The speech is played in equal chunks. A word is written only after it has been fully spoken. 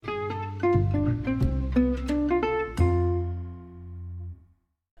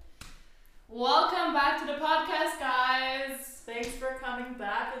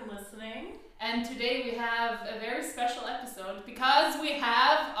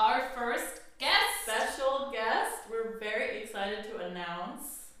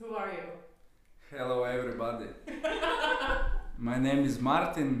Who are you? Hello everybody. My name is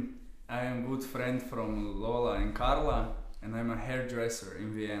Martin. I am good friend from Lola and Carla, and I'm a hairdresser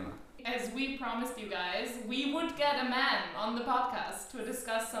in Vienna. As we promised you guys, we would get a man on the podcast to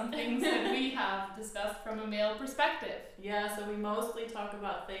discuss some things that we have discussed from a male perspective. Yeah, so we mostly talk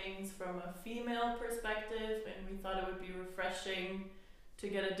about things from a female perspective, and we thought it would be refreshing to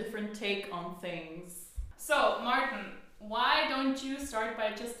get a different take on things. So, Martin, why don't you start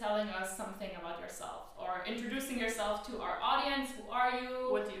by just telling us something about yourself or introducing yourself to our audience? Who are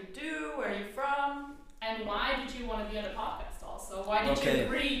you? What do you do? Where are you from? And why did you want to be on the podcast also? Why did you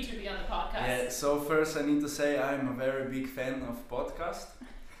agree to be on the podcast? Yeah, so first I need to say I'm a very big fan of podcast.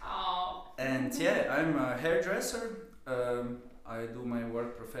 Oh. And yeah, I'm a hairdresser. I do my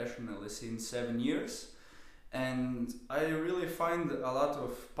work professionally since 7 years. And I really find a lot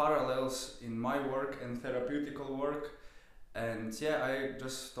of parallels in my work and therapeutical work. And yeah, I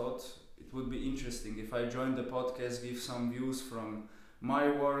just thought it would be interesting if I joined the podcast, give some views from my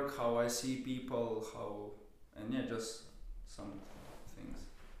work, how I see people, and yeah, just some things.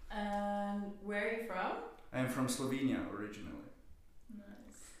 And where are you from? I'm from Slovenia originally.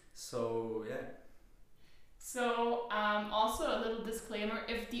 Nice. So yeah. So, also a little disclaimer,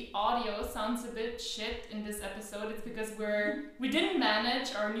 if the audio sounds a bit shit in this episode, it's because we didn't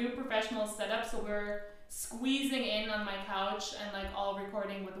manage our new professional setup, so we're squeezing in on my couch and like all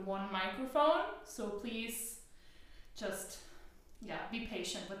recording with one microphone. So please just, be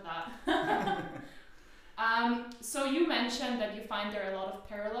patient with that. So you mentioned that you find there are a lot of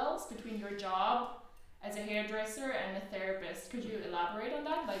parallels between your job as a hairdresser and a therapist. Could you elaborate on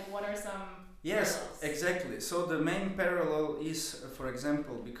that? Like, what are some Yes, parallels? exactly. So the main parallel is, for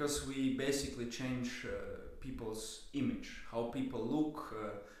example, because we basically change people's image, how people look,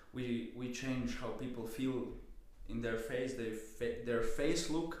 we change how people feel in their face, their face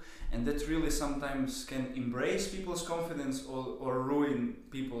look, and that really sometimes can embrace people's confidence or ruin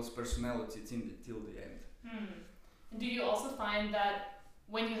people's personality till the end. And do you also find that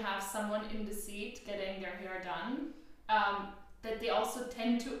when you have someone in the seat getting their hair done, that they also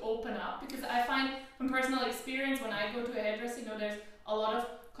tend to open up? Because I find from personal experience, when I go to a hairdresser, there's a lot of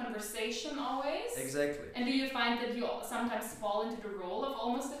conversation always. Exactly. And do you find that you sometimes fall into the role of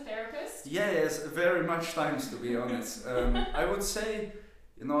almost a therapist? Yes, very much times, to be honest. I would say,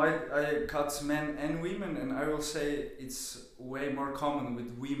 I cut men and women, and I will say it's way more common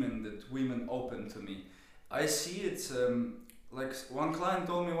with women that women open to me. I see it, like one client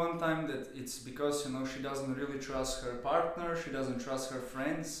told me one time that it's because, she doesn't really trust her partner, she doesn't trust her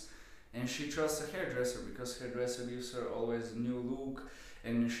friends, and she trusts a hairdresser because hairdresser gives her always a new look,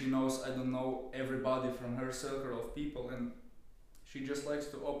 and she knows, everybody from her circle of people, and she just likes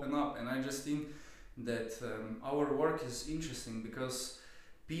to open up. And I just think that our work is interesting because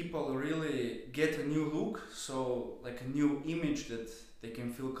people really get a new look, so like a new image that they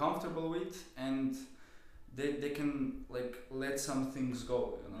can feel comfortable with, and they can like let some things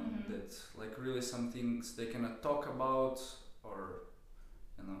go, that like really some things they cannot talk about or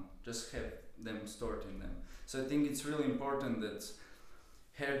just have them stored in them. So I think it's really important that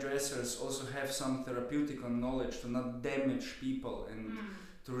hairdressers also have some therapeutical knowledge to not damage people and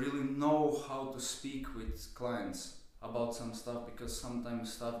to really know how to speak with clients about some stuff, because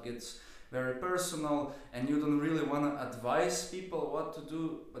sometimes stuff gets very personal and you don't really want to advise people what to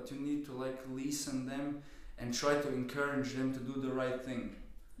do, but you need to like listen them and try to encourage them to do the right thing.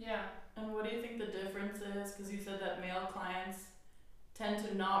 Yeah. And what do you think the difference is? Because you said that male clients tend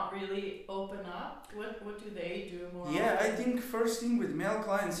to not really open up. What do they do more? Yeah, I think first thing with male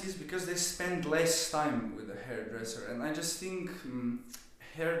clients is because they spend less time with a hairdresser, and I just think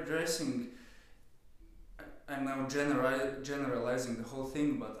hairdressing, I'm now generalizing the whole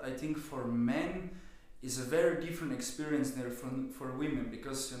thing, but I think for men is a very different experience than for women,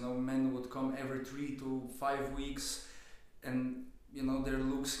 because men would come every 3 to 5 weeks, and their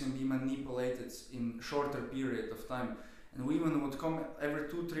looks can be manipulated in shorter period of time. And women would come every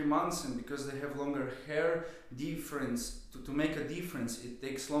 2-3 months, and because they have longer hair, to make a difference, it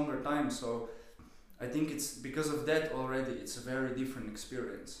takes longer time. So I think it's because of that already, it's a very different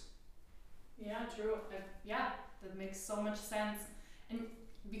experience. Yeah, true. That makes so much sense. And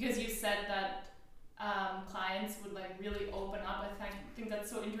because you said that clients would like really open up, I think that's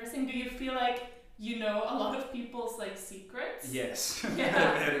so interesting. Do you feel like a lot of people's like secrets? Yes,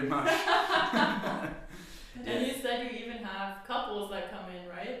 Yeah. very much. And you said you even have couples that come in,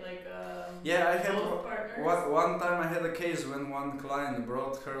 right? Like I had both partners. one time I had a case when one client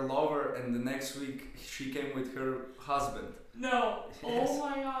brought her lover, and the next week she came with her husband. No. Yes. Oh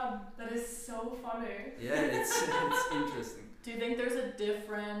my god, that is so funny. Yeah, it's interesting. Do you think there's a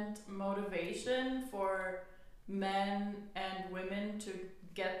different motivation for men and women to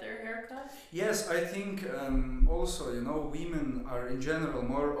get their hair cut? Yes, I think also, you know, women are in general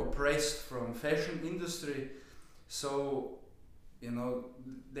more oppressed from fashion industry, so you know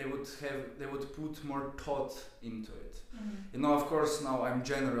they would put more thought into it. You know, of course, now I'm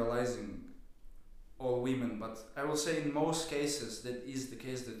generalizing all women, but I will say in most cases that is the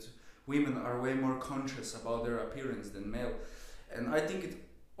case, that women are way more conscious about their appearance than male, and I think it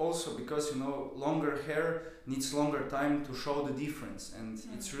also because, you know, longer hair needs longer time to show the difference, and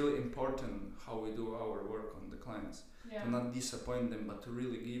it's really important how we do our work on the clients, to not disappoint them but to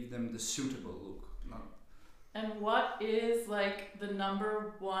really give them the suitable look. And what is like the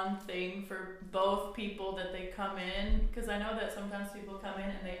number one thing for both people that they come in? Because I know that sometimes people come in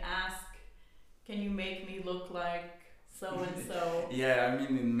and they ask, can you make me look like so and so? Yeah, I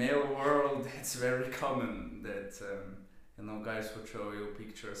mean, in male world it's very common that you know, guys would show you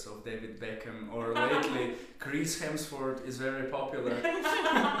pictures of David Beckham, or lately Chris Hemsworth is very popular.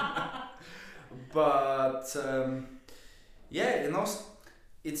 But yeah, you know,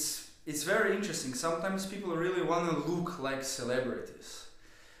 it's very interesting. Sometimes people really want to look like celebrities,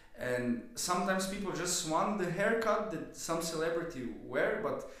 and sometimes people just want the haircut that some celebrity wear,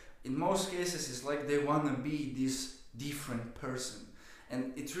 but in most cases it's like they want to be this different person,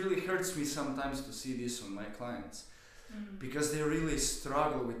 and it really hurts me sometimes to see this on my clients, because they really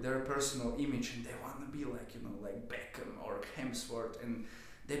struggle with their personal image and they want to be like, you know, like Beckham or Hemsworth, and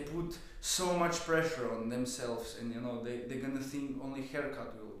they put so much pressure on themselves, and you know, they're gonna think only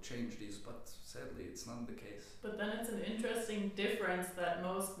haircut will change this, but sadly it's not the case. But then it's an interesting difference that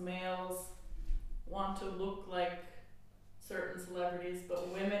most males want to look like certain celebrities,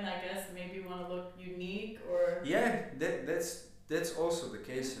 but women, I guess, maybe want to look unique, or yeah, that's also the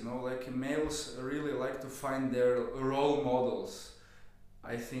case, you know, like males really like to find their role models,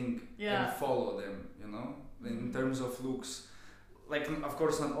 I think, and follow them, you know, in terms of looks. Like, of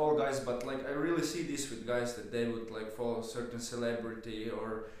course not all guys, but like I really see this with guys, that they would like follow certain celebrity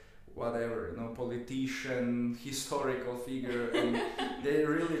or whatever, you know, politician, historical figure, and they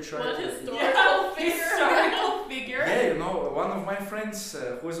really try what to... historical figure? Historical figure? Yeah, you know, one of my friends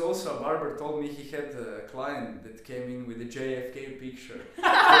who is also a barber told me he had a client that came in with a JFK picture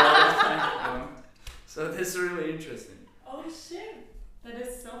all the time, you know? So that's really interesting. Oh shit, that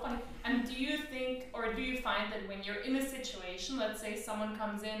is so funny. And do you think, or do you find that when you're in a situation, let's say someone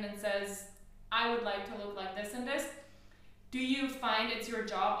comes in and says, I would like to look like this and this, do you find it's your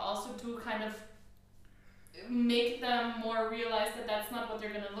job also to kind of make them more realize that that's not what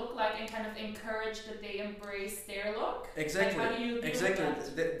they're going to look like, and kind of encourage that they embrace their look? Exactly. Like, how do you deal Exactly.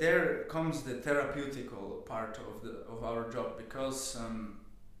 with that? There comes the therapeutical part of our job, because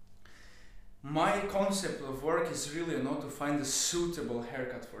my concept of work is really, you know, to find a suitable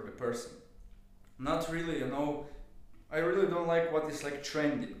haircut for the person. Not really, you know, I really don't like what is like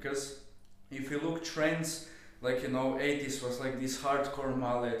trendy, because if you look trends, like, you know, 80s was like these hardcore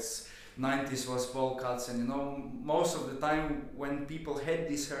mullets, 90s was bowl cuts, and you know, most of the time when people had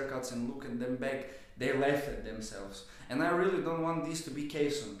these haircuts and look at them back, they laugh at themselves. And I really don't want this to be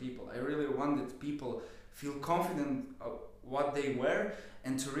case on people. I really want that people feel confident of what they wear,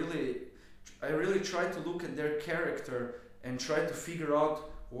 and I really try to look at their character and try to figure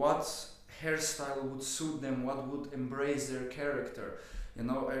out what hairstyle would suit them, what would embrace their character. You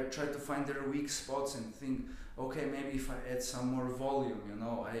know, I try to find their weak spots and think, okay, maybe if I add some more volume, you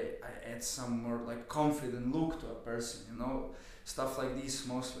know, I add some more like confident look to a person, you know, stuff like this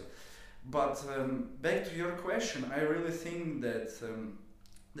mostly. But back to your question, I really think that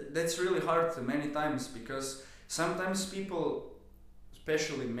that's really hard many times, because sometimes people,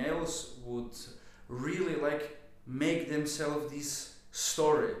 especially males, would really like make themselves this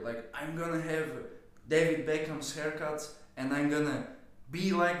story, like I'm gonna have David Beckham's haircuts and I'm gonna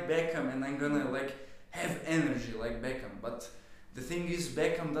be like Beckham and I'm gonna like have energy like Beckham. But the thing is,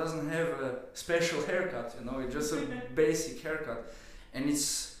 Beckham doesn't have a special haircut, you know, it's just a basic haircut, and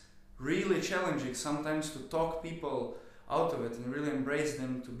it's really challenging sometimes to talk people out of it and really embrace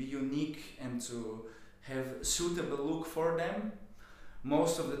them to be unique and to have suitable look for them.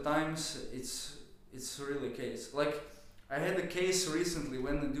 Most of the times it's really a case. Like, I had a case recently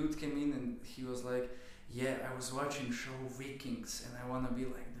when the dude came in and he was like, yeah, I was watching show Vikings and I want to be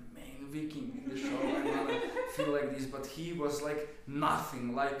like the main Viking in the show. I want to feel like this. But he was like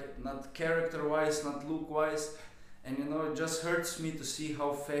nothing like it, not character wise, not look wise. And you know, it just hurts me to see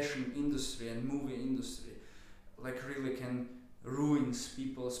how fashion industry and movie industry like really can ruin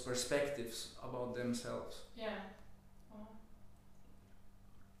people's perspectives about themselves. Yeah.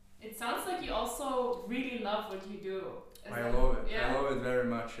 It sounds like you also really love what you do. Is I that- love it. Yeah. I love it very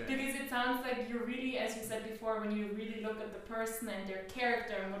much. Yeah. Because it sounds like you're really, as you said before, when you really look at the person and their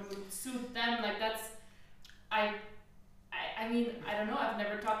character and what would suit them, like that's, I mean, I don't know, I've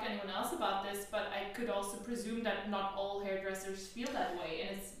never talked to anyone else about this, but I could also presume that not all hairdressers feel that way,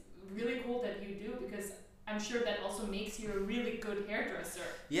 and it's really cool that you do, because I'm sure that also makes you a really good hairdresser.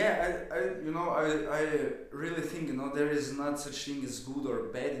 Yeah, I really think there is not such thing as good or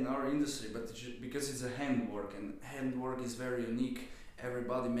bad in our industry, but because it's a handwork and handwork is very unique.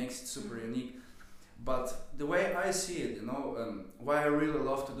 Everybody makes it super unique. But the way I see it, why I really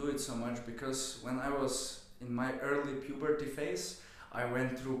love to do it so much, because when I was in my early puberty phase, I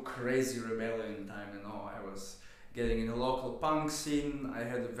went through crazy rebellion time. I was getting in the local punk scene. I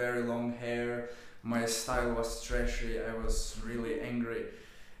had very long hair. My style was trashy. I was really angry.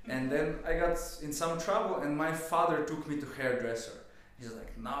 And then I got in some trouble, and my father took me to hairdresser. He's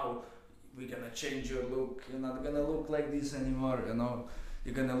like, now we're gonna change your look. You're not gonna look like this anymore,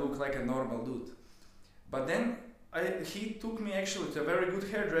 You're gonna look like a normal dude. But then he took me actually to a very good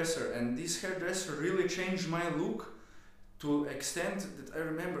hairdresser, and this hairdresser really changed my look to extent that I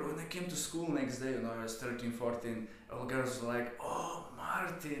remember when I came to school next day, I was 13, 14, all girls were like, oh,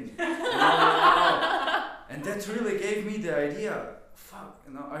 Martin, and that really gave me the idea, fuck,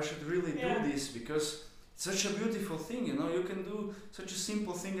 I should really do this, because it's such a beautiful thing, you can do such a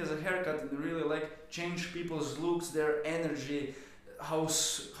simple thing as a haircut and really change people's looks, their energy, how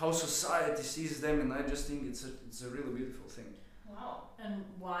society sees them, and I just think it's a really beautiful thing. Wow. And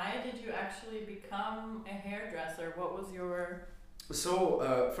why did you actually become a hairdresser? What was your...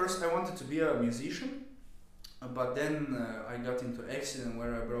 So first I wanted to be a musician, but then I got into accident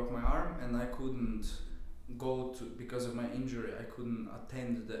where I broke my arm, and I couldn't go to, because of my injury, I couldn't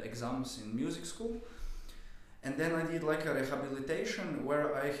attend the exams in music school. And then I did a rehabilitation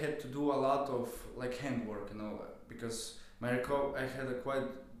where I had to do a lot of handwork, because I had a quite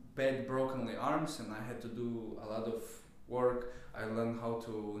bad brokenly arms, and I had to do a lot of work. I learned how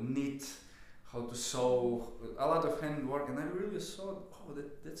to knit, how to sew, a lot of hand work, and I really thought,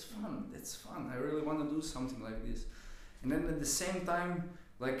 that's fun. I really want to do something like this. And then at the same time,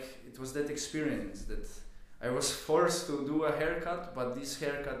 it was that experience that I was forced to do a haircut, but this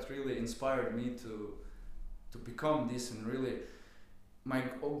haircut really inspired me to become this, and really my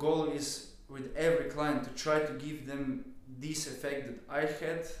goal is with every client to try to give them this effect that I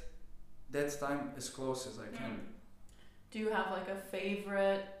had that time as close as I can. Do you have a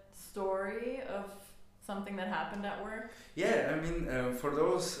favorite story of something that happened at work? Yeah, I mean, for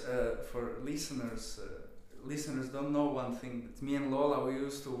those, for listeners don't know one thing, that me and Lola, we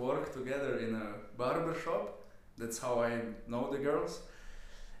used to work together in a barber shop. That's how I know the girls.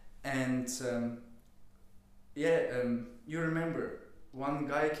 And you remember, one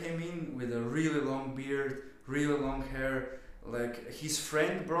guy came in with a really long beard, really long hair, his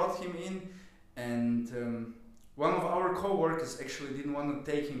friend brought him in, and one of our co-workers actually didn't want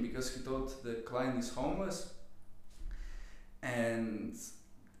to take him because he thought the client is homeless. And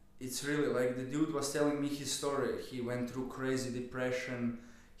it's really the dude was telling me his story. He went through crazy depression.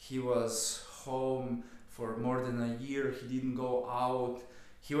 He was home for more than a year. He didn't go out.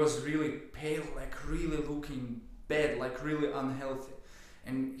 He was really pale, really looking bad, really unhealthy.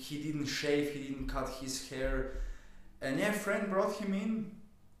 And he didn't shave, he didn't cut his hair. And a friend brought him in,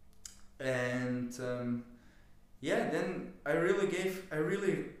 and then I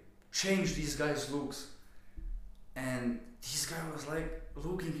really changed this guy's looks. And this guy was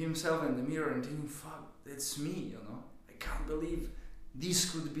looking himself in the mirror and thinking, fuck, that's me, I can't believe this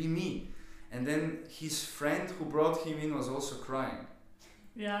could be me. And then his friend who brought him in was also crying.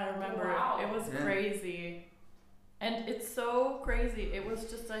 Yeah, I remember. Wow. It was crazy. And it's so crazy. It was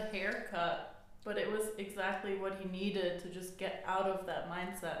just a haircut, but it was exactly what he needed to just get out of that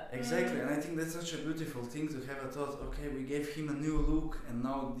mindset. Exactly, and I think that's such a beautiful thing to have a thought, okay, we gave him a new look, and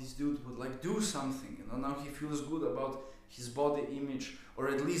now this dude would do something, now he feels good about his body image, or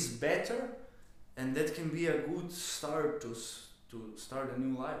at least better, and that can be a good start to start a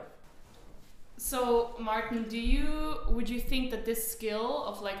new life. So Martin, would you think that this skill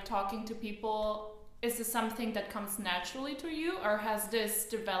of talking to people, is this something that comes naturally to you, or has this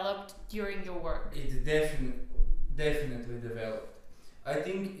developed during your work? It definitely developed. I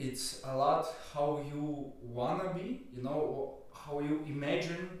think it's a lot how you wanna be, how you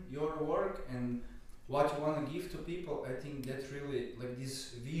imagine your work and what you wanna give to people. I think that really,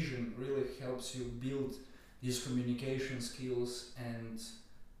 this vision really helps you build these communication skills, and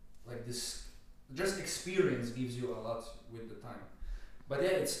this just experience gives you a lot with the time. But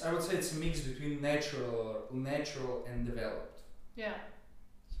yeah, I would say it's a mix between natural and developed. Yeah.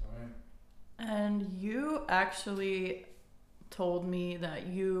 So And you actually told me that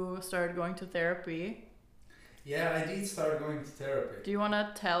you started going to therapy. Yeah, I did start going to therapy. Do you want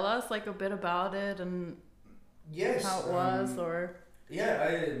to tell us like a bit about it and Yes. how it was, or? Yeah,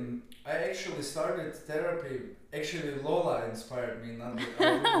 I actually started therapy. Actually, Lola inspired me. Not that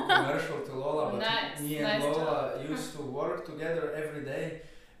I do a commercial to Lola, but Nice, me and nice Lola used to work together every day,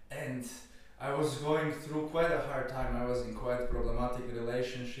 and I was going through quite a hard time. I was in quite problematic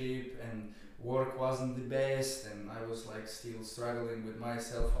relationship, and work wasn't the best, and I was like still struggling with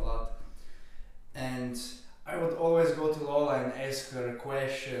myself a lot. And I would always go to Lola and ask her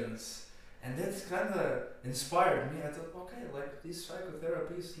questions, and that kind of inspired me. I thought, okay, like these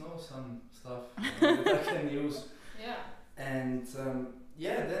psychotherapists know some stuff that I can use. Yeah. And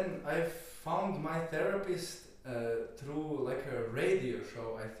then I found my therapist through like a radio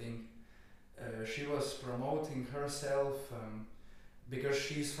show, I think. She was promoting herself because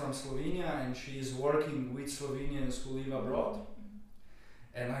she's from Slovenia and she's working with Slovenians who live abroad.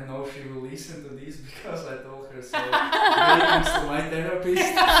 And I know she will listen to this because I told her so. Greetings to my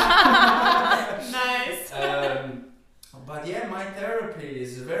therapist. Nice. But yeah, my therapy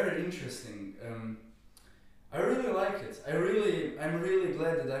is very interesting. I really like it. I'm really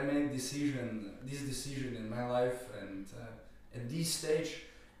glad that I made this decision in my life and at this stage.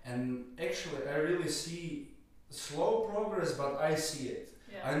 And actually, I really see slow progress, but I see it.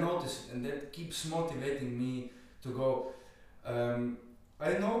 Yeah. I notice it, and that keeps motivating me to go.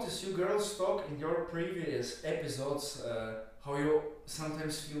 I noticed you girls talk in your previous episodes how you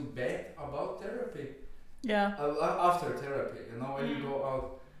sometimes feel bad about therapy. Yeah. After therapy, when you go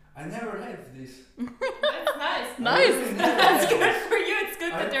out. I never had this. That's nice. Nice. That's good for you. It's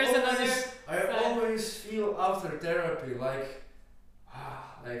good that there's another. I always feel after therapy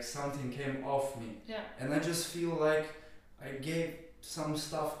like something came off me. Yeah. And I just feel like I gave some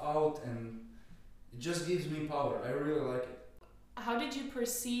stuff out, and it just gives me power. I really like it. How did you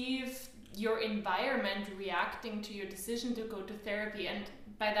perceive your environment reacting to your decision to go to therapy? And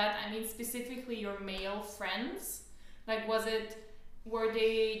by that I mean specifically your male friends. Like, were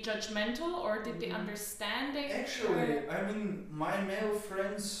they judgmental, or did they understand it? Actually, I mean, my male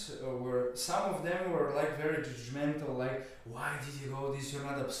friends some of them were like very judgmental, like, why did you go this, you're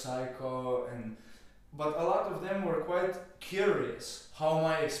not a psycho, but a lot of them were quite curious how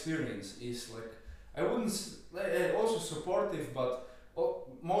my experience is. Like, I wouldn't, also supportive, but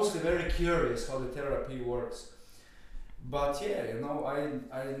mostly very curious how the therapy works. But yeah,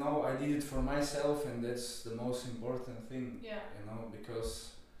 I know I did it for myself, and that's the most important thing. Yeah.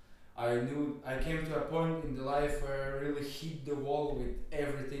 Because I knew I came to a point in the life where I really hit the wall with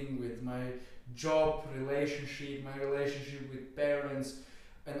everything, with my job, relationship, my relationship with parents,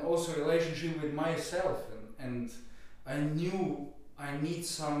 and also relationship with myself, and I knew I need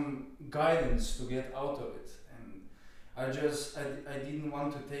some guidance to get out of it. I didn't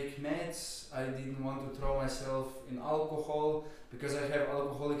want to take meds, I didn't want to throw myself in alcohol because I have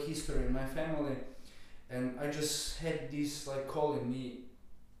alcoholic history in my family, and I just had this like call in me,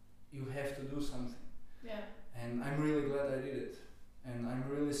 you have to do something. Yeah. And I'm really glad I did it, and I'm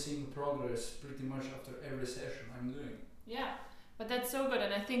really seeing progress pretty much after every session I'm doing. Yeah, but that's so good,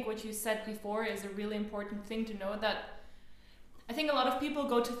 and I think what you said before is a really important thing to know, that I think a lot of people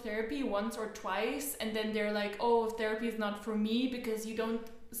go to therapy once or twice and then they're like, oh, therapy is not for me, because you don't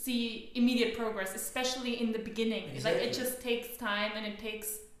see immediate progress, especially in the beginning. Exactly. Like, it just takes time and it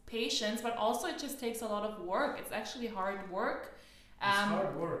takes patience, but also it just takes a lot of work. It's actually hard work. It's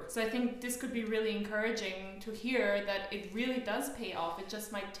hard work. So I think this could be really encouraging to hear that it really does pay off. It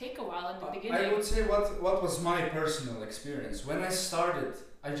just might take a while in the beginning. I would say what was my personal experience. When I started,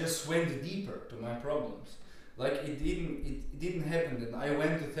 I just went deeper to my problems. Like, it didn't happen that I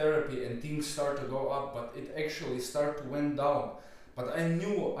went to therapy and things start to go up, but it actually started to went down. But I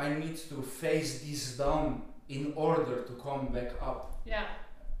knew I need to face this down in order to come back up. Yeah.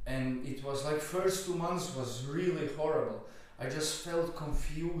 And it was like first 2 months was really horrible. I just felt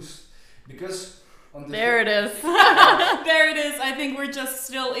confused because on the There it is. There it is. I think we're just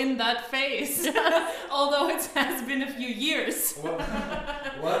still in that phase. Although it has been a few years. What?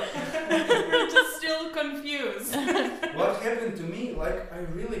 We're just still confused. What happened to me, like, I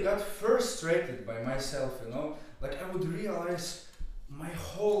really got frustrated by myself, Like, I would realize my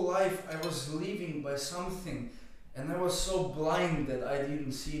whole life I was living by something, and I was so blind that I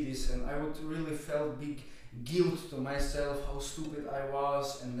didn't see this, and I would really felt big guilt to myself, how stupid I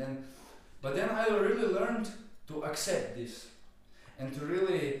was, but then I really learned to accept this, and to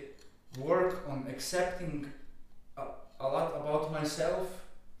really work on accepting a lot about myself,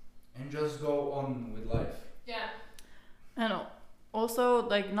 and just go on with life. Yeah. And also,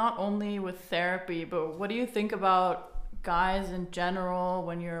 like, not only with therapy, but what do you think about guys in general,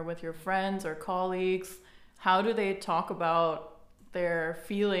 when you're with your friends or colleagues, how do they talk about their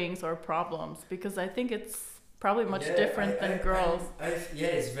feelings or problems? Because I think it's probably much different than girls. Yeah,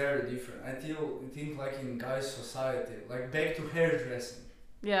 it's very different. I think like in guys' society, like back to hairdressing.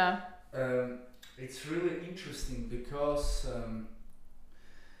 Yeah. It's really interesting because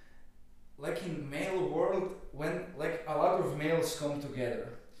like in male world, when like a lot of males come together,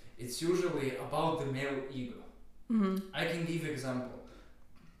 it's usually about the male ego. Mm-hmm. I can give example.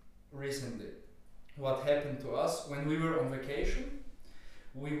 Recently, what happened to us when we were on vacation,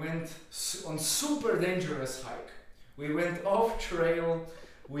 we went on super dangerous hike. We went off trail.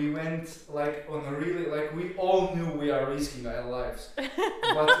 We went like on a really, like we all knew we are risking our lives,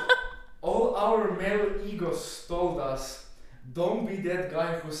 but all our male egos told us, don't be that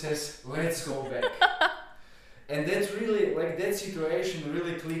guy who says, let's go back. And that really, like that situation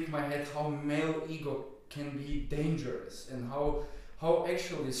really clicked my head how male ego can be dangerous and how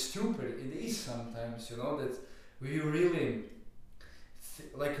actually stupid it is sometimes, you know, that we really,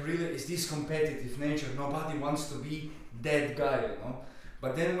 really is this competitive nature, nobody wants to be that guy, you know.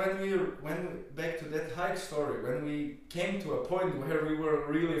 But then when back to that hike story, when we came to a point where we were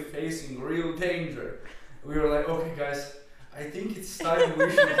really facing real danger, we were like, okay guys, I think it's time we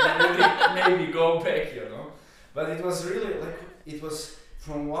should really maybe go back, you know. But it was really like, it was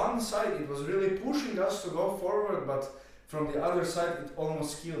from one side, it was really pushing us to go forward, but from the other side, it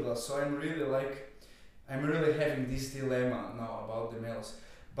almost killed us. So I'm really having this dilemma now about the males.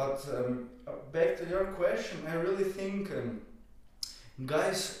 But back to your question, I really think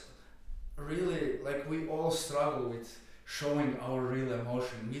guys really, like we all struggle with showing our real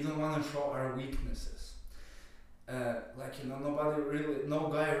emotion. We don't want to show our weaknesses. Like, you know, no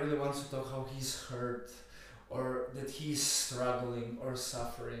guy really wants to talk how he's hurt or that he's struggling or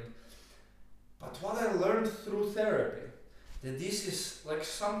suffering. But what I learned through therapy, that this is like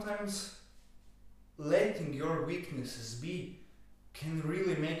sometimes letting your weaknesses be can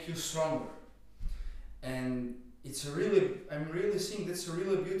really make you stronger. And I'm really seeing that's a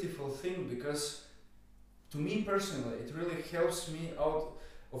really beautiful thing, because to me personally, it really helps me out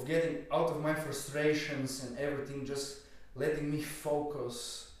of getting out of my frustrations and everything, just letting me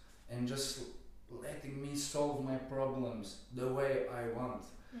focus and just letting me solve my problems the way I want.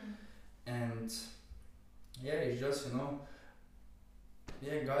 And yeah, it's just, you know,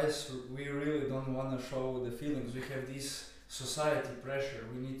 yeah, guys, we really don't want to show the feelings. We have this society pressure.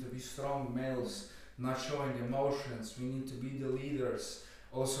 We need to be strong males, not showing emotions. We need to be the leaders.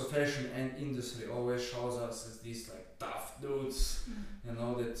 Also, fashion and industry always shows us as these like tough dudes, you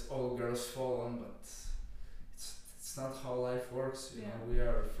know, that all girls fall on. But it's not how life works. You know, we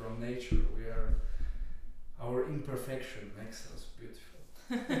are from nature. Our imperfection makes us beautiful.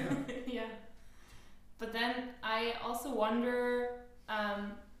 Yeah. But then I also wonder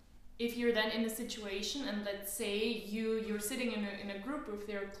if you're then in a situation and let's say you're sitting in a group with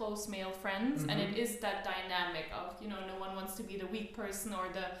your close male friends, and it is that dynamic of, you know, no one wants to be the weak person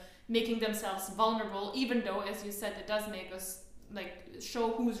or the making themselves vulnerable, even though, as you said, it does make us like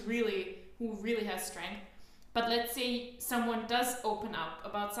show who really has strength. But let's say someone does open up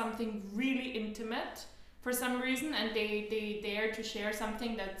about something really intimate for some reason, and they dare to share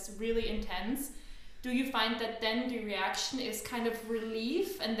something that's really intense. Do you find that then the reaction is kind of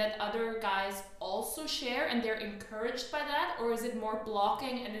relief and that other guys also share and they're encouraged by that? Or is it more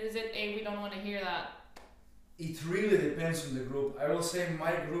blocking and is it, hey, we don't want to hear that? It really depends on the group. I will say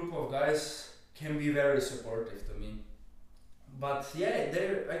my group of guys can be very supportive to me. But yeah,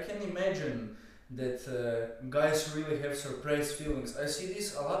 I can imagine that guys really have suppressed feelings. I see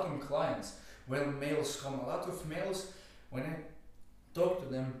this a lot in clients. When males come, a lot of males, when I talk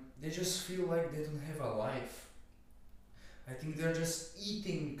to them, they just feel like they don't have a life. I think they're just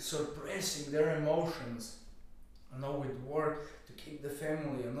eating, suppressing their emotions, you know, with work to keep the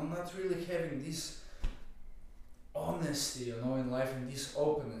family, you know, not really having this honesty, you know, in life and this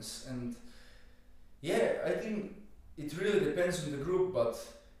openness. And yeah, I think it really depends on the group, but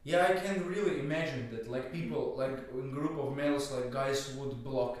yeah, I can really imagine that like people, like in group of males, like guys would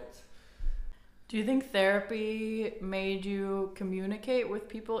block it. Do you think therapy made you communicate with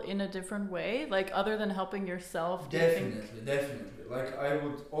people in a different way? Like other than helping yourself? Definitely. Like I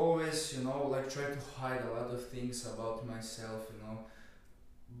would always, you know, like try to hide a lot of things about myself, you know.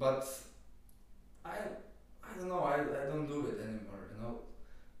 But I don't know, I don't do it anymore, you know.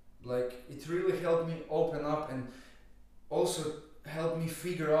 Like it really helped me open up and also helped me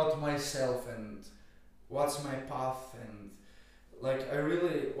figure out myself and what's my path. And like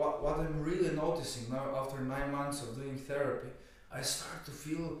what I'm really noticing now after 9 months of doing therapy, I start to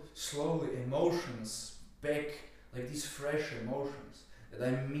feel slowly emotions back like these fresh emotions that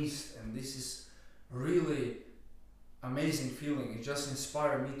I missed, and this is really amazing feeling. It just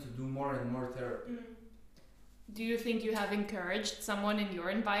inspired me to do more and more therapy. Do you think you have encouraged someone in your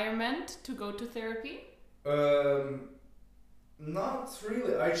environment to go to therapy? Not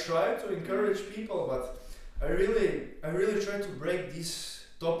really. I try to encourage people, but I really try to break this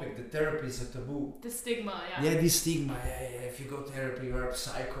topic that therapy is a taboo. The stigma, Yeah, this stigma. Yeah, if you go therapy, you're a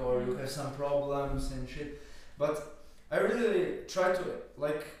psycho, or you have some problems and shit. But I really try to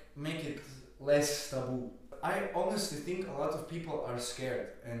like make it less taboo. I honestly think a lot of people are scared,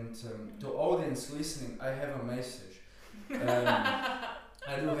 and to audience listening, I have a message.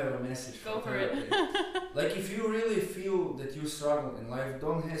 I do have a message Go for therapy. Like, if you really feel that you struggle in life,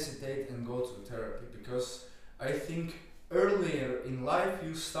 don't hesitate and go to therapy, because I think earlier in life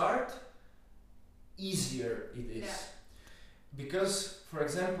you start, easier it is. Yeah. Because, for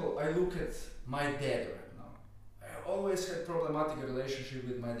example, I look at my dad right now. I always had problematic relationship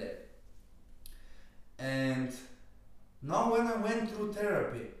with my dad. And now when I went through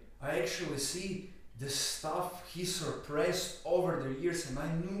therapy, I actually see the stuff he suppressed over the years, and I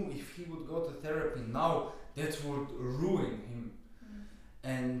knew if he would go to therapy now, that would ruin him.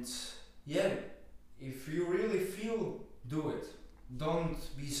 And yeah, if you really feel, do it. Don't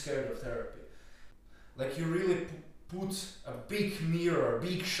be scared of therapy. Like, you really put a big mirror,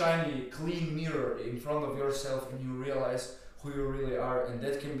 big shiny clean mirror in front of yourself, and you realize who you really are, and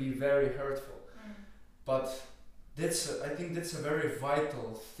that can be very hurtful. But I think that's a very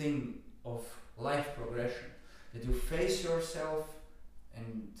vital thing of life progression, that you face yourself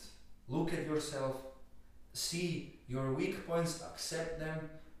and look at yourself, see your weak points, accept them,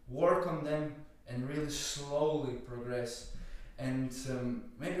 work on them, and really slowly progress. And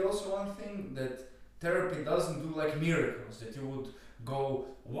maybe also one thing, that therapy doesn't do like miracles, that you would go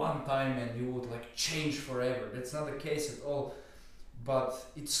one time and you would like change forever. That's not the case at all. But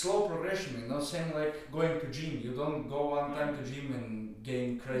it's slow progression, you know, same like going to gym. You don't go one time to gym and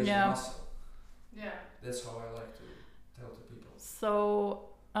gain crazy muscle. Yeah. That's how I like to tell to people. So,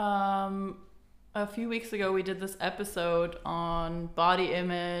 a few weeks ago we did this episode on body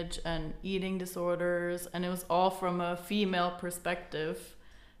image and eating disorders, and it was all from a female perspective.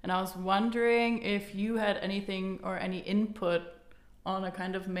 And I was wondering if you had anything or any input on a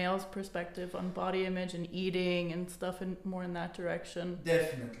kind of male's perspective on body image and eating and stuff, in more in that direction.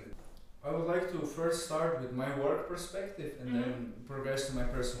 Definitely. I would like to first start with my work perspective and then progress to my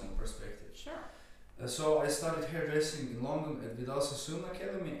personal perspective. Sure. So I studied hairdressing in London at Vidal Sassoon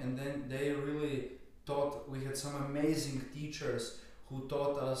Academy, and then they really taught, we had some amazing teachers who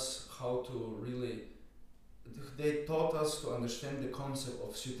taught us how to really, they taught us to understand the concept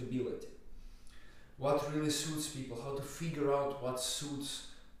of suitability. What really suits people, how to figure out what suits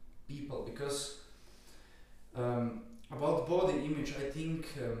people, because about body image, I think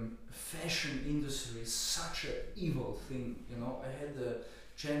fashion industry is such an evil thing. You know, I had the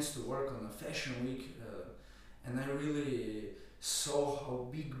chance to work on a fashion week, and I really saw how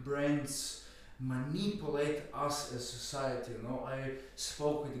big brands manipulate us as society. You know, I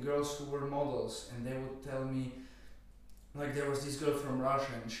spoke with girls who were models, and they would tell me, like, there was this girl from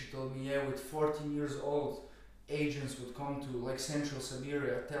Russia, and she told me, yeah, with 14 years old, agents would come to like Central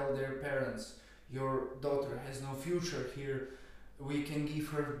Siberia, tell their parents, your daughter has no future here, we can give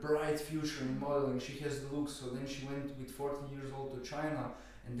her a bright future in modeling, she has the looks. So then she went with 14 years old to China,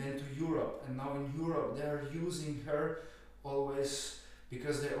 and then to Europe, and now in Europe they are using her always,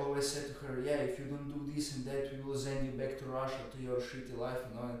 because they always said to her, yeah, if you don't do this and that, we will send you back to Russia to your shitty life,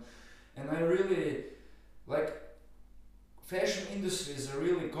 you know. And I really, like, fashion industry is a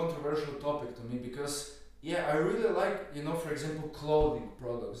really controversial topic to me, because yeah, I really like, you know, for example, clothing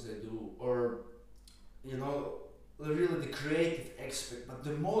products they do, or, you know, really the creative aspect, but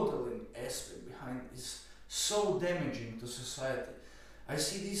the modeling aspect behind is so damaging to society. I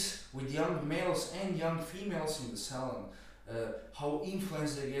see this with young males and young females in the salon, how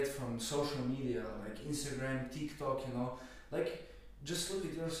influence they get from social media, like Instagram, TikTok, you know, like, just look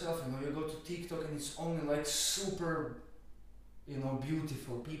at yourself, you know, you go to TikTok and it's only like super, you know,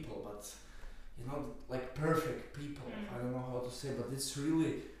 beautiful people, but, you know, like perfect people. I don't know how to say, but it's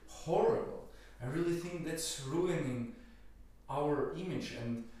really horrible. I really think that's ruining our image.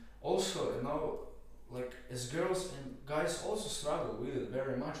 And also, you know, like, as girls and guys also struggle with it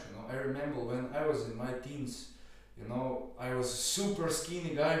very much, you know. I remember when I was in my teens, you know, I was a super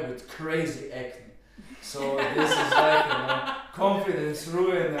skinny guy with crazy acne. So this is like, you know, confidence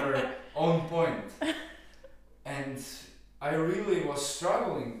ruiner on point. And I really was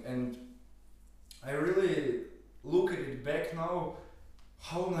struggling, and I really look at it back now,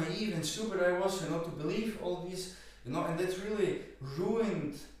 how naive and stupid I was, to believe all this, and that really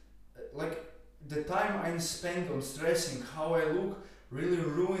ruined, like, the time I spent on stressing how I look really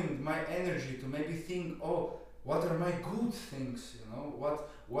ruined my energy to maybe think, oh, what are my good things,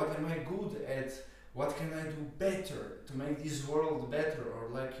 what am I good at, what can I do better to make this world better, or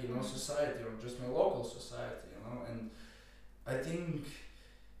like, society, or just my local society, and I think,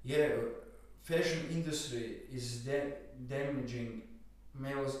 fashion industry is damaging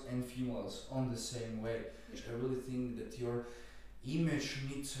males and females on the same way. I really think that your image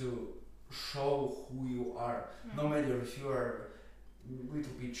needs to show who you are, no matter if you are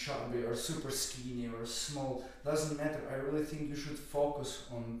little bit chubby or super skinny or small, doesn't matter. I really think you should focus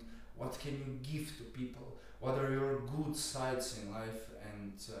on what can you give to people, what are your good sides in life,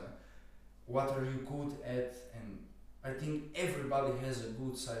 and what are you good at. And I think everybody has a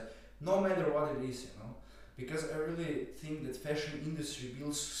good side, no matter what it is, because I really think that fashion industry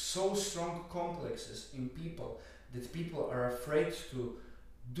builds so strong complexes in people that people are afraid to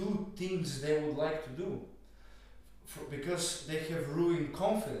do things they would like to do, because they have ruined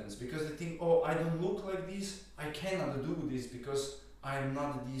confidence, because they think, oh, I don't look like this, I cannot do this because I'm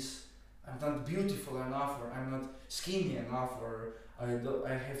not beautiful enough, or I'm not skinny enough, or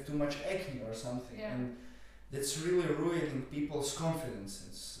I have too much acne or something. And that's really ruining people's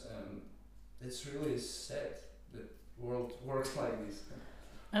confidence. It's really sad that world works like this.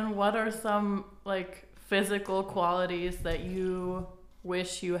 And what are some like physical qualities that you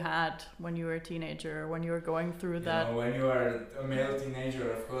wish you had when you were a teenager, or when you were going through that? When you are a male teenager,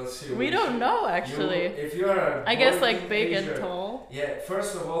 of course. We don't know actually. If you are I guess like big and tall. Yeah,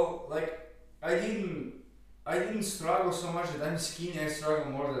 first of all, like I didn't struggle so much that I'm skinny. I struggled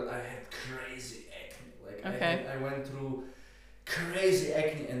more that I had crazy acne. Like I went through crazy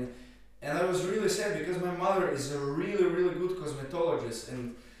acne, and I was really sad because my mother is a really, really good cosmetologist,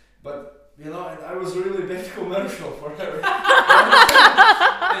 but and I was really bad commercial for her.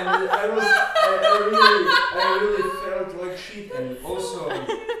 And I really felt like shit, and also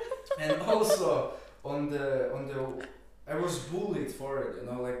on the I was bullied for it,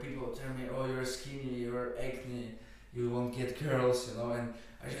 like people tell me, oh, you're skinny, you're acne, you won't get girls, and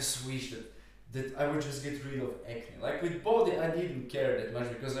I just wish that I would just get rid of acne. Like with body, I didn't care that much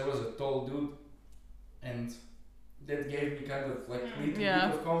because I was a tall dude, and that gave me kind of like little bit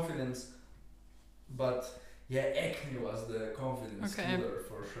of confidence. But acne was the confidence killer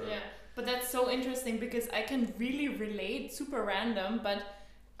for sure. Yeah, but that's so interesting because I can really relate, super random, but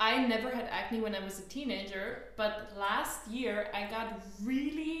I never had acne when I was a teenager. But last year I got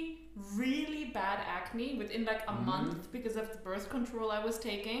really, really bad acne within like a month because of the birth control I was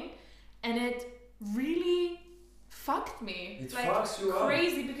taking. And it really fucked me. It fucks you up.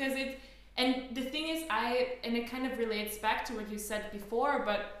 Crazy because and the thing is and it kind of relates back to what you said before,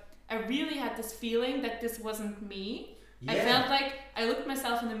 but I really had this feeling that this wasn't me. Yeah. I felt like I looked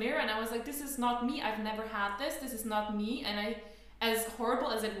myself in the mirror and I was like, this is not me. I've never had this is not me. And as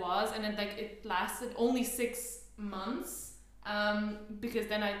horrible as it was, and it lasted only 6 months, because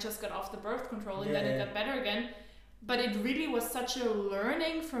then I just got off the birth control and then it got better again. But it really was such a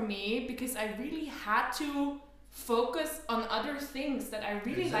learning for me because I really had to focus on other things that I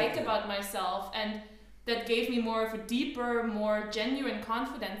really liked about myself, and that gave me more of a deeper, more genuine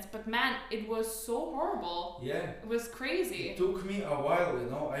confidence. But man, it was so horrible. Yeah. It was crazy. It took me a while,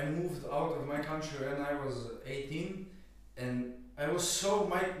 I moved out of my country when I was 18, and I was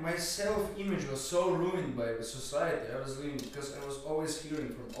so, my self-image was so ruined by the society I was living, because I was always hearing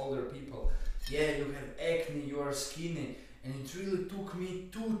from older people, yeah, you have acne, you are skinny, and it really took me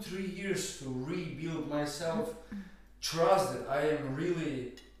 2-3 years to rebuild myself, trust that I am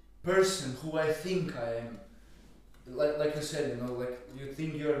really person who I think I am. Like you said, like you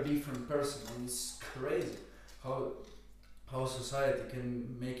think you're a different person, and it's crazy how society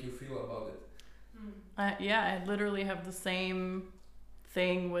can make you feel about it. I literally have the same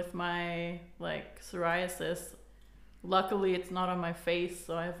thing with my psoriasis. Luckily it's not on my face,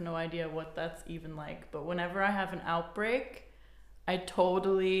 so I have no idea what that's even like, but whenever I have an outbreak, I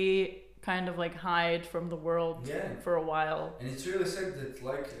totally kind of hide from the world for a while. And it's really sad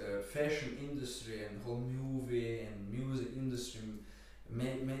that fashion industry and whole movie and music industry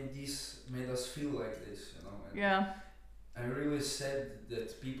made us feel like this, And I'm really sad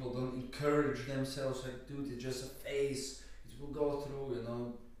that people don't encourage themselves, dude, it's just a phase, it will go through,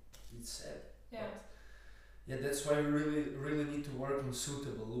 it's sad. Yeah. But that's why we really need to work on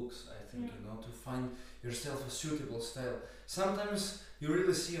suitable looks, I think, to find yourself a suitable style. Sometimes you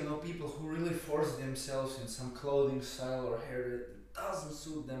really see, people who really force themselves in some clothing style or hair that doesn't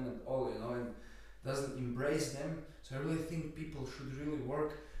suit them at all, and doesn't embrace them. So I really think people should really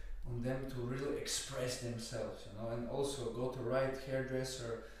work on them to really express themselves, you know, and also go to right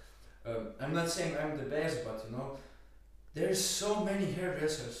hairdresser. I'm not saying I'm the best, but you know, there's so many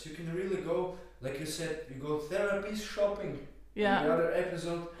hairdressers. You can really go, like you said, you go therapist shopping. Yeah. In the other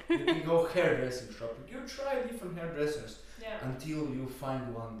episode, you can go hairdressing shopping. You try different hairdressers Yeah. until you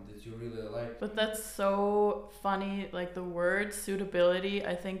find one that you really like. But that's so funny. Like the word suitability,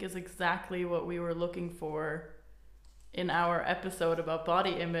 I think, is exactly what we were looking for in our episode about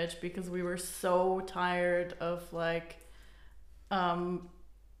body image, because we were so tired of like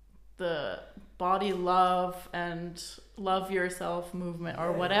the body love and love yourself movement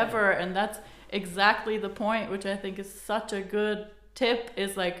or whatever. And that's exactly the point, which I think is such a good tip,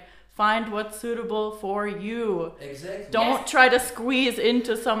 is like find what's suitable for you. Exactly. Don't try to squeeze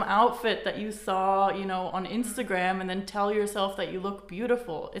into some outfit that you saw, you know, on Instagram and then tell yourself that you look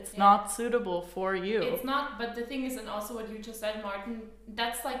beautiful. It's not suitable for you. It's not, but the thing is, and also what you just said, Martin,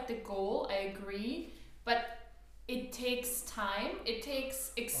 that's like the goal, I agree, but it takes time, it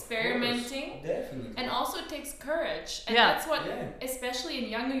takes experimenting, definitely. and also it takes courage. And Yeah. that's what, especially in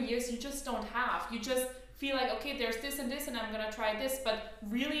younger years, you just don't have. You just feel like, okay, there's this and this and I'm gonna try this, but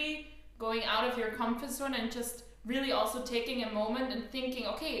really going out of your comfort zone and just really also taking a moment and thinking,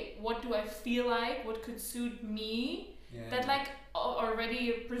 okay, what do I feel like, what could suit me, that like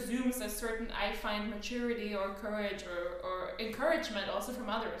already presumes a certain, I find, maturity or courage or encouragement also from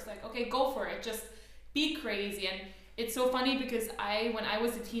others, like, okay, go for it, just be crazy. And it's so funny because when I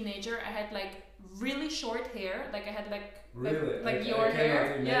was a teenager, I had like really short hair, like I had like really? like I your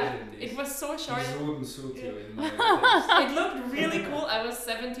hair. Yeah, this. it was so short. This wouldn't suit you in my It looked really cool. I was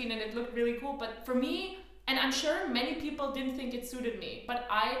 17 and it looked really cool. But for me, and I'm sure many people didn't think it suited me, but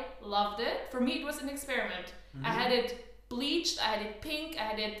I loved it. For me, it was an experiment. I had it bleached, I had it pink, I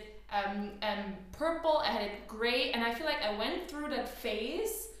had it purple, I had it gray, and I feel like I went through that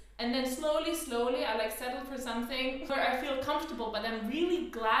phase. And then slowly, I like settled for something where I feel comfortable. But I'm really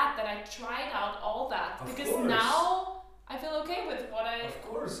glad that I tried out all that, because now I feel okay with what I. Of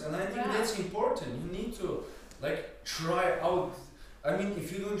course, and I think that's important. You need to like try out. I mean,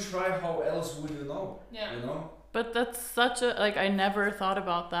 if you don't try, how else would you know? Yeah. You know. But that's such a, like, I never thought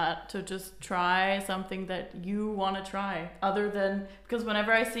about that, to just try something that you want to try, other than, because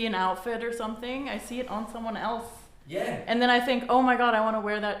whenever I see an outfit or something, I see it on someone else. Yeah. And then I think, oh my god, I want to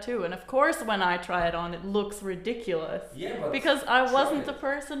wear that too. And of course, when I try it on, it looks ridiculous. Yeah, but because I wasn't the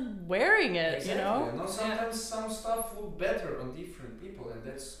person wearing it, exactly. you know? You know, sometimes some stuff look better on different people, and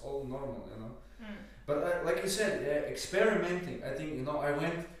that's all normal, you know. But like you said, experimenting. I think, you know, I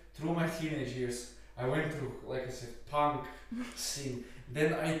went through my teenage years. I went through, like I said, punk scene.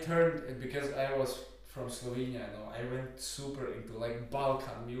 Then I turned, because I was from Slovenia, you know, I went super into like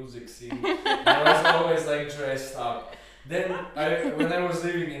Balkan music scene. I was always like dressed up. Then when I was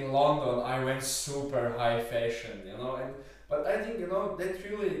living in London, I went super high fashion, you know. But I think, you know, that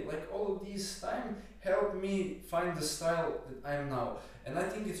really, like, all of these time helped me find the style that I'm now. And I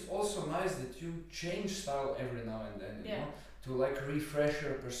think it's also nice that you change style every now and then, you know, to like refresh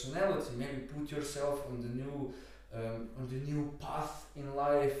your personality, maybe put yourself on the new path in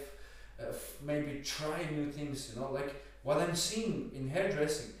life. Maybe try new things, you know, like what I'm seeing in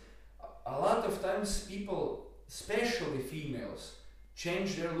hairdressing. A lot of times people, especially females,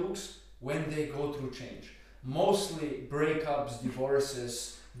 change their looks when they go through change. Mostly breakups,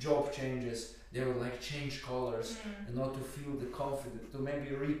 divorces, job changes, they will like change colors, you know, to feel the confidence, to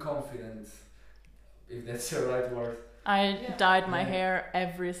maybe re-confident, if that's the right word. I dyed my hair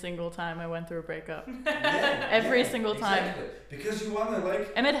every single time I went through a breakup. Yeah, every single time. Exactly. Because you wanna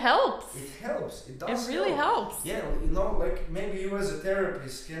like. And it helps. It helps. It does. It really helps. Yeah, you know, like maybe you as a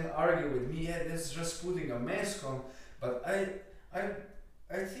therapist can argue with me. Yeah, that's just putting a mask on. But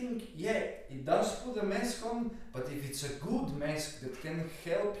I think it does put a mask on. But if it's a good mask that can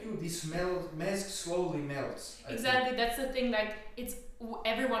help you, this mask slowly melts. Exactly. That's the thing. Like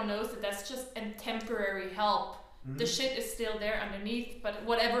everyone knows that that's just a temporary help. The shit is still there underneath, but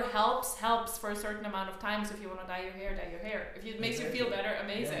whatever helps for a certain amount of time. So if you want to dye your hair. If it makes you feel better,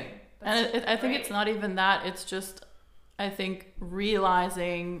 amazing. Yeah. And I think it's not even that. It's just, I think,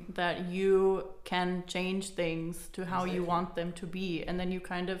 realizing that you can change things to how you want them to be. And then you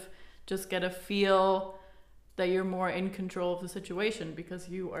kind of just get a feel that you're more in control of the situation because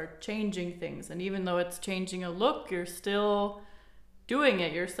you are changing things. And even though it's changing a look, you're still doing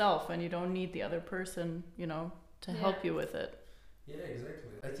it yourself and you don't need the other person, you know, to help you with it. Yeah, exactly.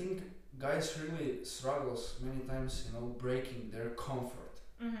 I think guys really struggles many times, you know, breaking their comfort.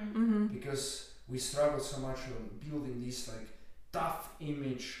 Because we struggle so much on building this like tough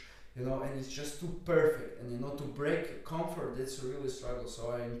image, you know, and it's just too perfect. And you know, to break comfort, that's a really struggle.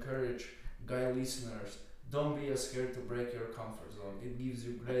 So I encourage guy listeners, don't be scared to break your comfort zone. It gives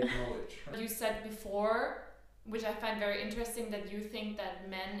you great knowledge. You said before, which I find very interesting, that you think that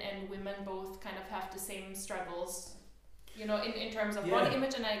men and women both kind of have the same struggles, you know, in terms of body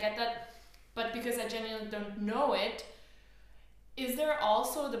image, and I get that, but because I genuinely don't know it, is there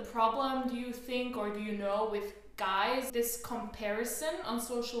also the problem, do you think, or do you know, with guys, this comparison on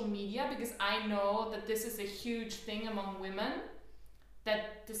social media? Because I know that this is a huge thing among women,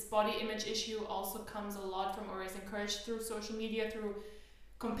 that this body image issue also comes a lot from, or is encouraged through social media, through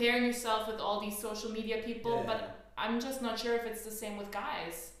comparing yourself with all these social media people, but I'm just not sure if it's the same with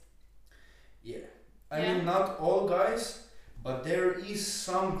guys. I mean, not all guys, but there is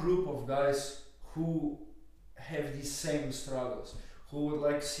some group of guys who have these same struggles, who would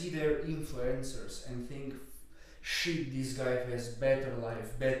like see their influencers and think, shit, this guy has better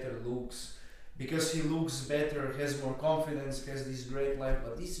life, better looks, because he looks better, has more confidence, has this great life,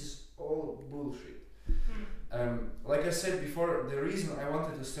 but this is all bullshit. Like I said before, the reason I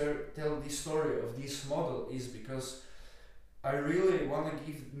wanted to tell this story of this model is because I really want to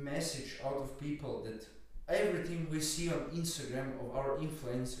give message out of people that everything we see on Instagram of our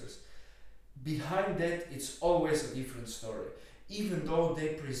influencers, behind that it's always a different story. Even though they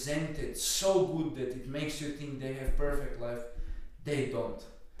present it so good that it makes you think they have perfect life, they don't.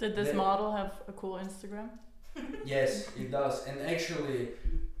 Did this model have a cool Instagram? Yes, it does. And actually,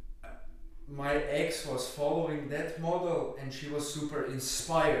 my ex was following that model and she was super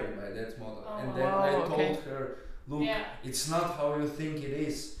inspired by that model. And then I told her, look, it's not how you think it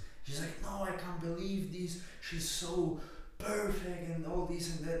is. She's like, no, I can't believe this. She's so perfect and all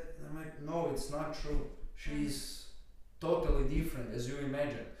this and that. And I'm like, no, it's not true. She's totally different as you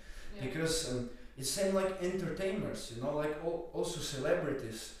imagine. Because it's same like entertainers, you know, like also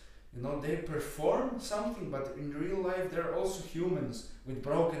celebrities. You know, they perform something, but in real life they're also humans with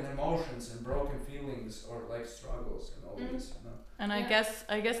broken emotions and broken feelings, or like struggles and all this, you know. And I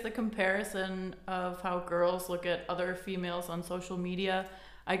guess the comparison of how girls look at other females on social media,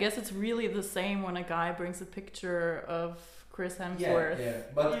 I guess it's really the same when a guy brings a picture of Chris Hemsworth.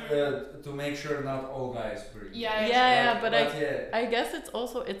 But to make sure not all guys bring. But I guess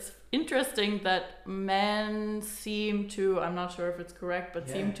it's interesting that men seem to, I'm not sure if it's correct, but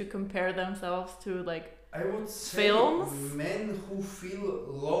seem to compare themselves to like, I would say films. Men who feel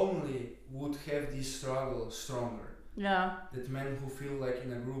lonely would have this struggle stronger. Yeah. That men who feel like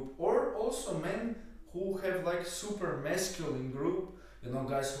in a group, or also men who have like super masculine group, you know,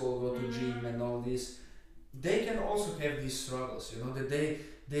 guys who will go to gym and all this, they can also have these struggles, you know, that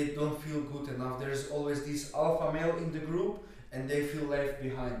they don't feel good enough. There's always this alpha male in the group and they feel left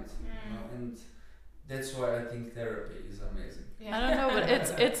behind, you know, and that's why I think therapy is amazing. I don't know, but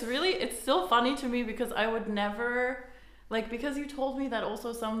it's still funny to me because I would never, like, because you told me that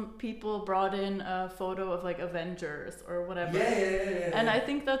also some people brought in a photo of like Avengers or whatever. And I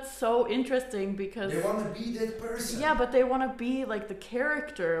think that's so interesting because they want to be that person. Yeah, but they want to be like the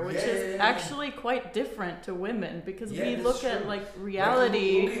character, which is actually quite different to women because we look at like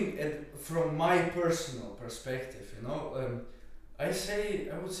reality. Like, looking at from my personal perspective, you know, I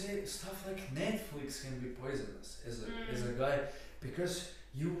would say stuff like Netflix can be poisonous as a guy, because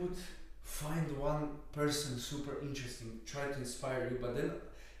you would find one person super interesting, try to inspire you, but then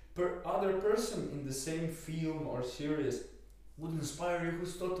other person in the same film or series would inspire you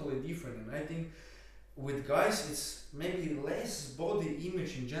who's totally different. And I think with guys it's maybe less body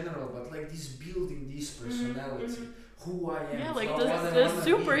image in general, but like this building this personality, who I am. Yeah, like the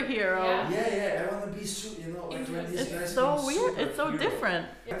superhero. I want to be, you know, like when these guys. It's so weird. It's so different.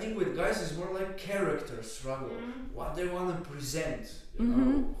 I think with guys it's more like character struggle. What they want to present, you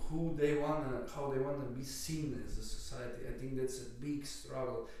know, how they wanna be seen as a society. I think that's a big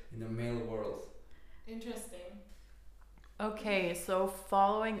struggle in the male world. Interesting. Okay, so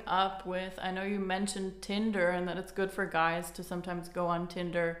following up with, I know you mentioned Tinder and that it's good for guys to sometimes go on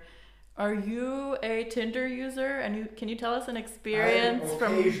Tinder. Are you a Tinder user? And can you tell us an experience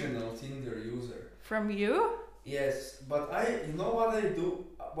I'm an occasional Tinder user. From you? Yes, but you know what I do?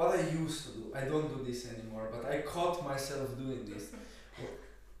 What I used to do. I don't do this anymore, but I caught myself doing this.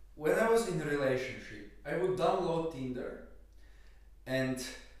 When I was in a relationship, I would download Tinder, and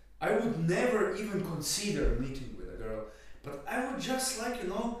I would never even consider meeting with a girl, but I would just like, you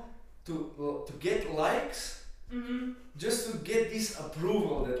know, to get likes. Just to get this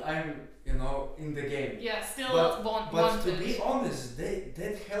approval that I'm, you know, in the game. Yeah, still but wanted. To be honest,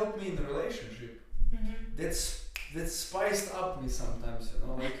 that helped me in the relationship. That spiced up me sometimes, you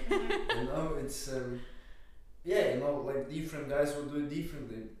know, like you know, it's yeah, you know, like different guys will do it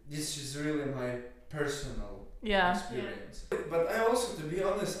differently. This is really my personal Yeah. experience. But I also, to be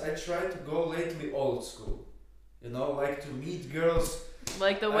honest, I try to go lately old school. You know, like to meet girls.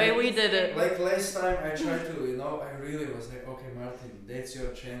 Like the way we did it. Like last time I tried to, you know, I really was like, okay, Martin, that's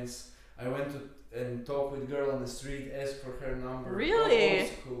your chance. I went to and talk with girl on the street, ask for her number. Really? Old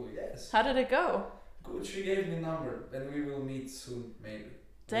school, yes. How did it go? Good, she gave me number, and we will meet soon, maybe.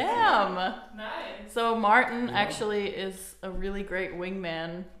 Damn. Nice. So Martin Yeah. actually is a really great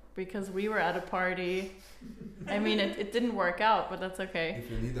wingman because we were at a party. I mean, it didn't work out, but that's okay.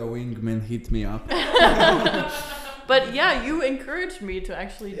 If you need a wingman, hit me up. But yeah, you encouraged me to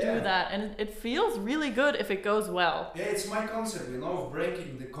actually Yeah. do that, and it feels really good if it goes well. Yeah, it's my concept, you know, of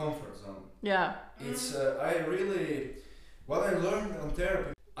breaking the comfort zone. Yeah. It's I really, what I learned on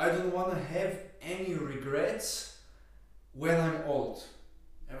therapy, I don't want to have any regrets when I'm old.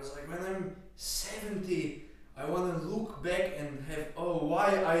 I was like, when I'm 70, I want to look back and have, oh,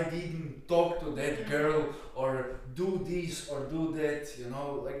 why I didn't talk to that girl or do this or do that, you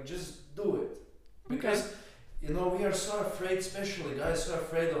know, like just do it. Because, you know, we are so afraid, especially guys, so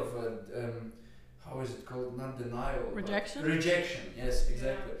afraid of, how is it called? Not denial. but Rejection? Rejection, yes,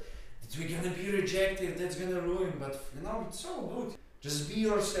 exactly. That we're gonna be rejected, that's gonna ruin, but you know, it's so good. Just be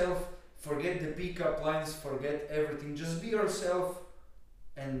yourself, forget the pickup lines, forget everything, just be yourself,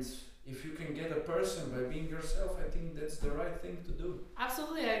 and if you can get a person by being yourself, I think that's the right thing to do.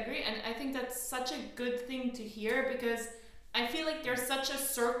 Absolutely, I agree. And I think that's such a good thing to hear because I feel like there's such a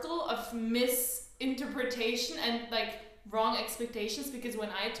circle of misinterpretation and like wrong expectations because when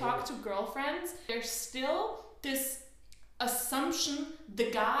I talk to girlfriends, there's still this assumption the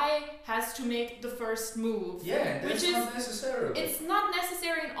guy has to make the first move. Yeah, that's Which is- not necessary. It's not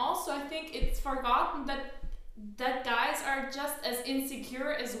necessary, and also I think it's forgotten that guys are just as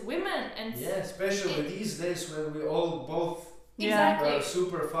insecure as women, and Yeah, especially these days when we all both exactly, are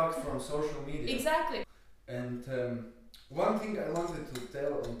super fucked from social media. exactly. And one thing I wanted to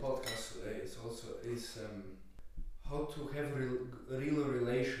tell on podcast today is how to have real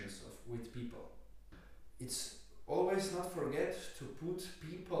relations with people. It's always not forget to put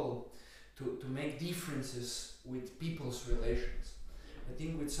people to make differences with people's relations. I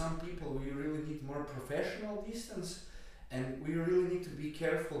think with some people we really need more professional distance, and we really need to be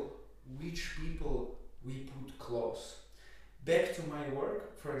careful which people we put close. Back to my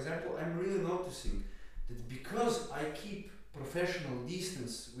work, for example, I'm really noticing that because I keep professional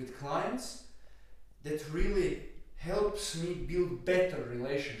distance with clients, that really helps me build better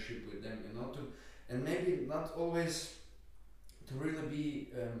relationship with them, you know, and maybe not always to really be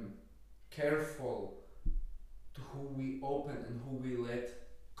careful to who we open and who we let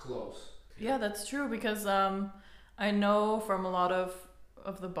close. Yeah, that's true because I know from a lot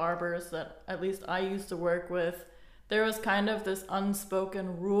of the barbers that at least I used to work with, there was kind of this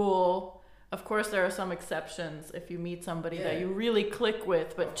unspoken rule. Of course, there are some exceptions if you meet somebody that you really click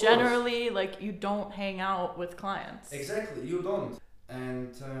with, but generally, like, you don't hang out with clients. Exactly, you don't.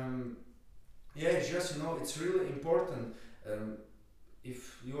 And yeah, it's just, you know, it's really important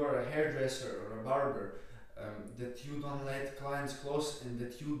if you are a hairdresser or a barber, that you don't let clients close and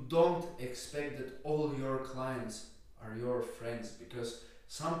that you don't expect that all your clients are your friends, because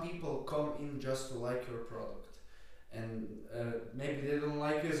some people come in just to like your product. And maybe they don't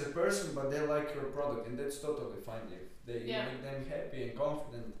like you as a person, but they like your product, and that's totally fine. If they make them happy and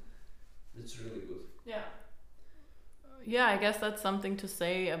confident, it's really good. Yeah. Yeah, I guess that's something to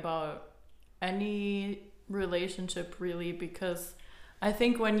say about any relationship, really, because I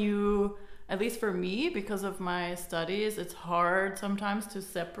think when you, at least for me, because of my studies, it's hard sometimes to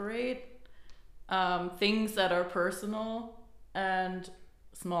separate things that are personal and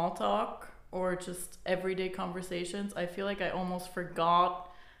small talk or just everyday conversations. I feel like I almost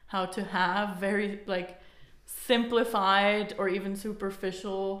forgot how to have very like simplified or even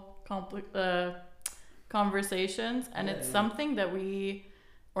superficial conversations, and it's something that we,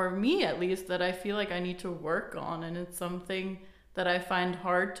 or me at least, that I feel like I need to work on, and it's something that I find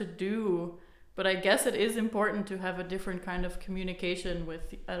hard to do. But I guess it is important to have a different kind of communication with,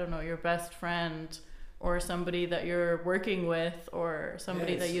 I don't know, your best friend or somebody that you're working with or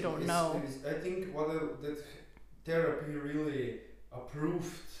somebody that you don't know. I think that therapy really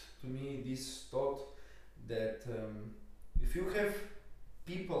approved to me this thought that if you have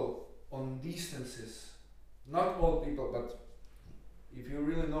people on distances, not all people, but if you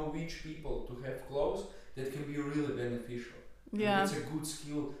really know which people to have close, that can be really beneficial. Yeah. And it's a good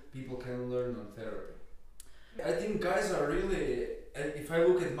skill people can learn on therapy. I think guys are really, if I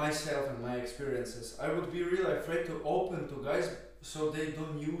look at myself and my experiences, I would be really afraid to open to guys so they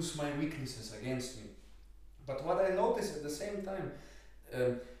don't use my weaknesses against me. But what I notice at the same time,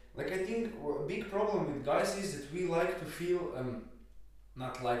 like I think a big problem with guys is that we like to feel,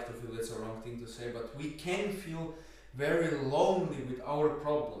 not like to feel, that's a wrong thing to say, but we can feel very lonely with our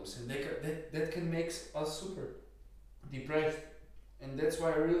problems, and that can make us super depressed. And that's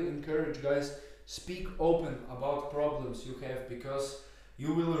why I really encourage guys, speak open about problems you have, because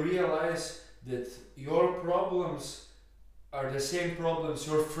you will realize that your problems are the same problems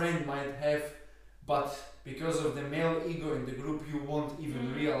your friend might have, but because of the male ego in the group you won't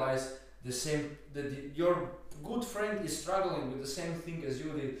even realize the same, that your good friend is struggling with the same thing as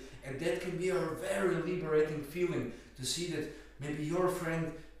you did. And that can be a very liberating feeling, to see that maybe your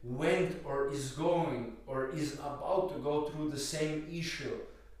friend went or is going or is about to go through the same issue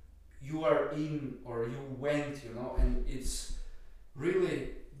you are in or you went, you know. And it's really,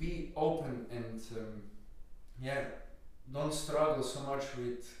 be open and don't struggle so much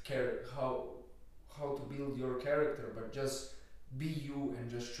with how to build your character, but just be you and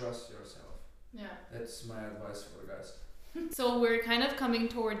just trust yourself. Yeah. That's my advice for guys. So we're kind of coming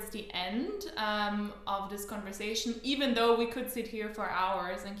towards the end of this conversation, even though we could sit here for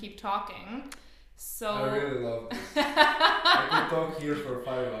hours and keep talking. So I really love this. I could talk here for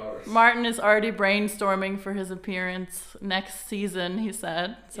 5 hours. Martin is already brainstorming for his appearance next season, he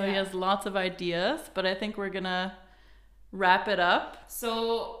said. So he Yeah. has lots of ideas, but I think we're gonna wrap it up.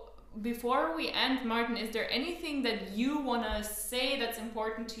 So before we end, Martin, is there anything that you want to say that's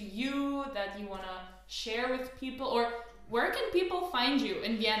important to you, that you want to share with people, or where can people find you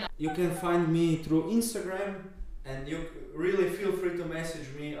in Vienna? You can find me through Instagram, and you really feel free to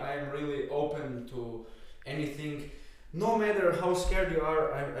message me. I am really open to anything. No matter how scared you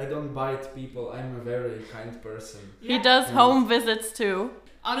are, I don't bite people. I'm a very kind person. He does home visits too.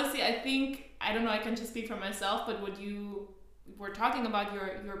 Honestly, I think, I don't know, I can just speak for myself, but what you were talking about,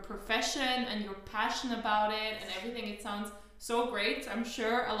 your profession and your passion about it and everything, it sounds so great. I'm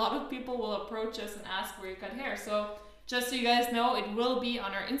sure a lot of people will approach us and ask where you cut hair. So just so you guys know, it will be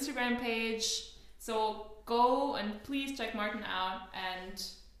on our Instagram page. So go and please check Martin out, and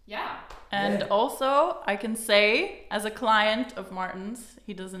yeah. And also, I can say, as a client of Martin's,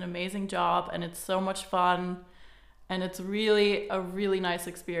 he does an amazing job and it's so much fun. And it's really a really nice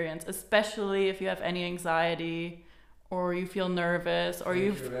experience, especially if you have any anxiety or you feel nervous or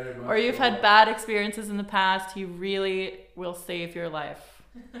you've had bad experiences in the past. He really will save your life.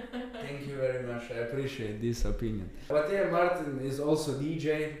 Thank you very much. I appreciate this opinion. But yeah, Martin is also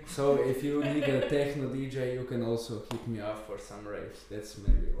DJ, so if you need a techno DJ, you can also hit me up for some raves. That's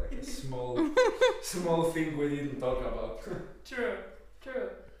maybe like a small thing we didn't talk about. True.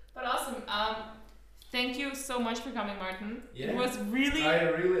 But awesome. Thank you so much for coming, Martin. Yeah. It was really... I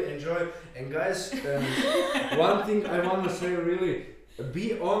really enjoyed. And guys, one thing I want to say really,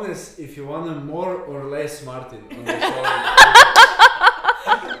 be honest if you want a more or less Martin on the show.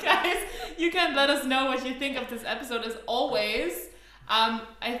 Guys, you can let us know what you think of this episode as always.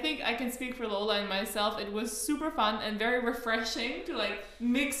 I think I can speak for Lola and myself. It was super fun and very refreshing to like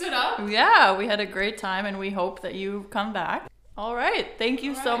mix it up. Yeah, we had a great time and we hope that you come back. All right. Thank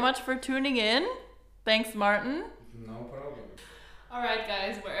you so much for tuning in. Thanks, Martin. No problem. All right,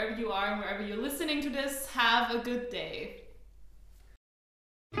 guys, wherever you are and wherever you're listening to this, have a good day.